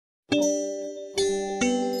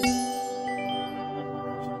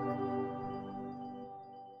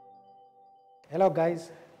Hello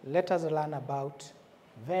guys, let us learn about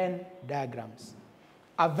Venn diagrams.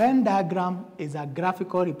 A Venn diagram is a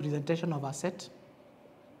graphical representation of a set.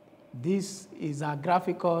 This is a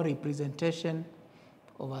graphical representation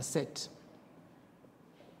of a set.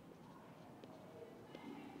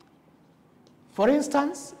 For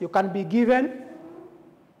instance, you can be given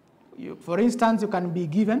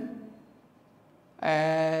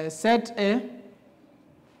set A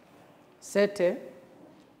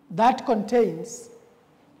that contains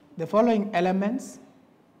the following elements: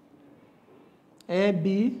 A,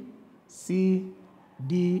 B, C,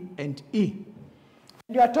 D, and E.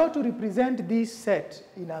 And you are told to represent this set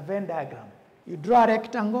in a Venn diagram. You draw a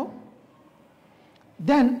rectangle.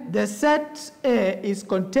 Then the set A is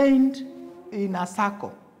contained in a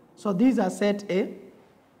circle. So these are set A.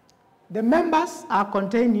 The members are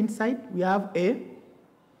contained inside. We have A,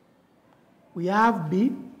 we have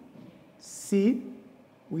B, C,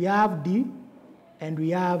 we have D, and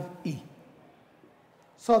we have E.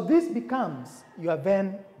 So this becomes your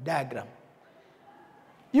Venn diagram.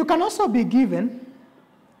 You can also be given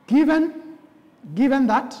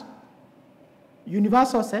that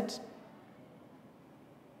universal set,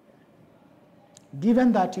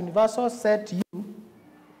 U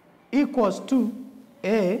equals to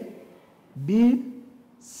A, B,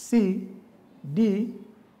 C, D,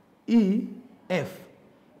 E, F.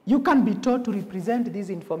 You can be told to represent this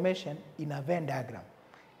information in a Venn diagram.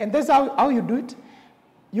 And that's how you do it.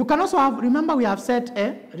 You can also have, remember we have set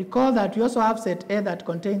A, recall that we also have set A that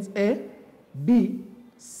contains A, B,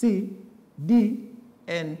 C, D,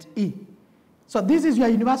 and E. So this is your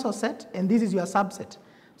universal set and this is your subset.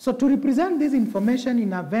 So to represent this information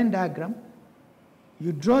in a Venn diagram,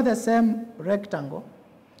 you draw the same rectangle.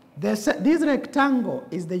 This rectangle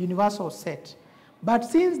is the universal set. But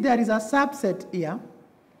since there is a subset here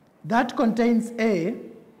that contains A,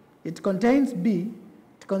 it contains B,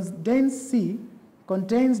 it contains C,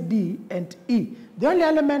 contains D, and E. The only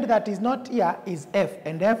element that is not here is F,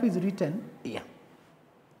 and F is written here.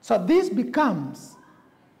 So this becomes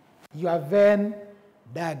your Venn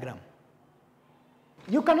diagram.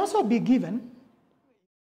 You can also be given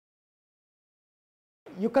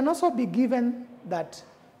that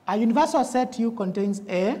a universal set U contains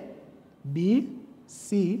A, B,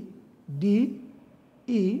 C, D,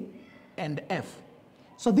 E, and F.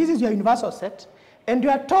 So this is your universal set. And you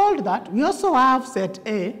are told that we also have set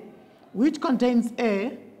A, which contains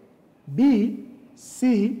A, B,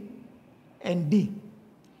 C, and D.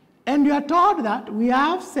 And you are told that we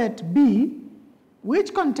have set B,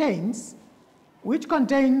 which contains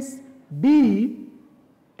B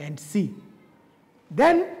and C.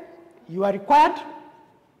 Then you are required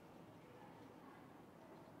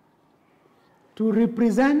to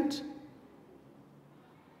represent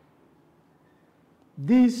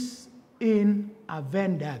this in a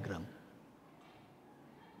Venn diagram.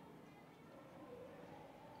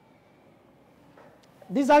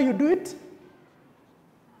 This is how you do it.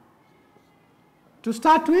 To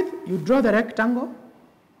start with, you draw the rectangle.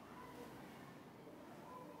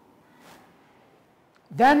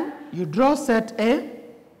 Then you draw set A.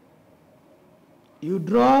 You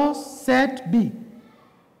draw set B.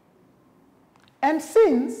 And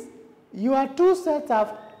since your two sets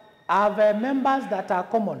have members that are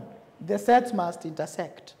common, the sets must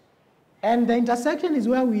intersect. And the intersection is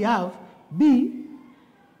where we have B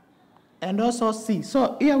and also C.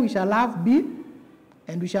 So here we shall have B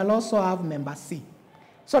and we shall also have member C.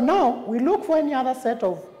 So now we look for any other set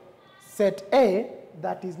of set A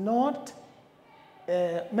that is not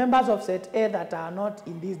members of set A that are not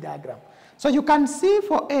in this diagram. So you can see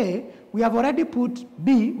for A, we have already put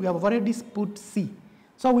B, we have already put C.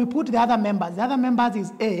 So we put the other members. The other members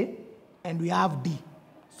is A, and we have D.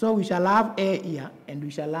 So we shall have A here, and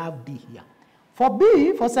we shall have D here. For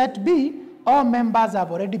B, for set B, all members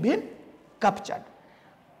have already been captured.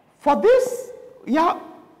 For this, yeah,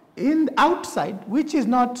 in the outside, which is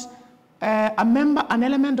not an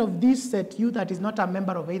element of this set U that is not a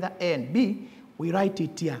member of either A and B, we write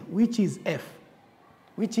it here, which is F,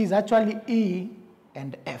 which is actually E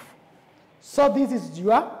and F. So this is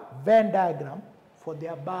your Venn diagram for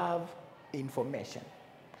the above information.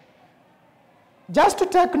 Just to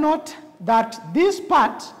take note that this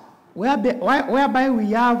part whereby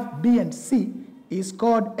we have B and C is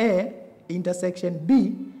called A intersection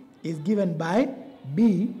B is given by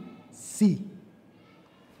B, C.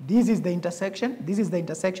 This is the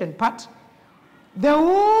intersection part. The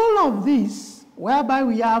whole of this whereby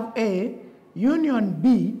we have A union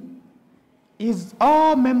B is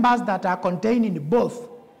all members that are contained in both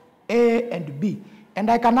A and B. And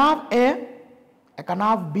I can have A, I can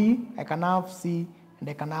have B, I can have C, and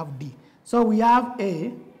I can have D. So we have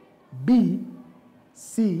A, B,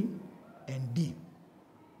 C, and D.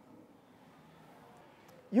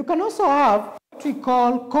 You can also have what we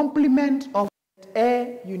call complement of set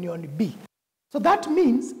A union B. So that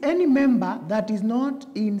means any member that is not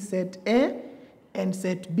in set A and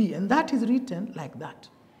set B, and that is written like that.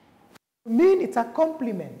 Mean it's a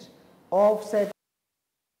complement of set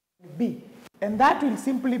B, and that will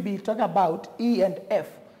simply be talking about E and F.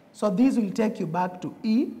 So this will take you back to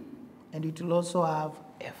E, and it will also have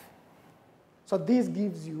F. So this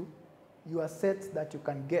gives you your sets that you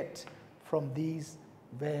can get from this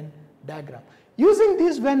Venn diagram. Using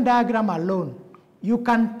this Venn diagram alone, you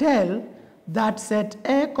can tell that set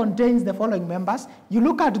A contains the following members. You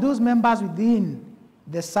look at those members within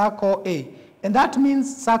the circle A, and that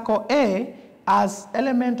means circle A has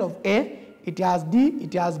element of A, it has D,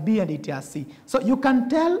 it has B, and it has C. So you can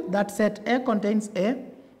tell that set A contains A,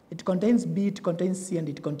 it contains B, it contains C, and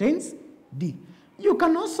it contains D. You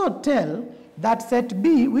can also tell that set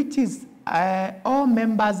B, which is all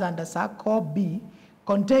members under circle B,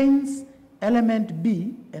 contains element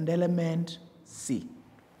B and element C.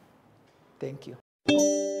 Thank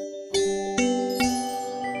you.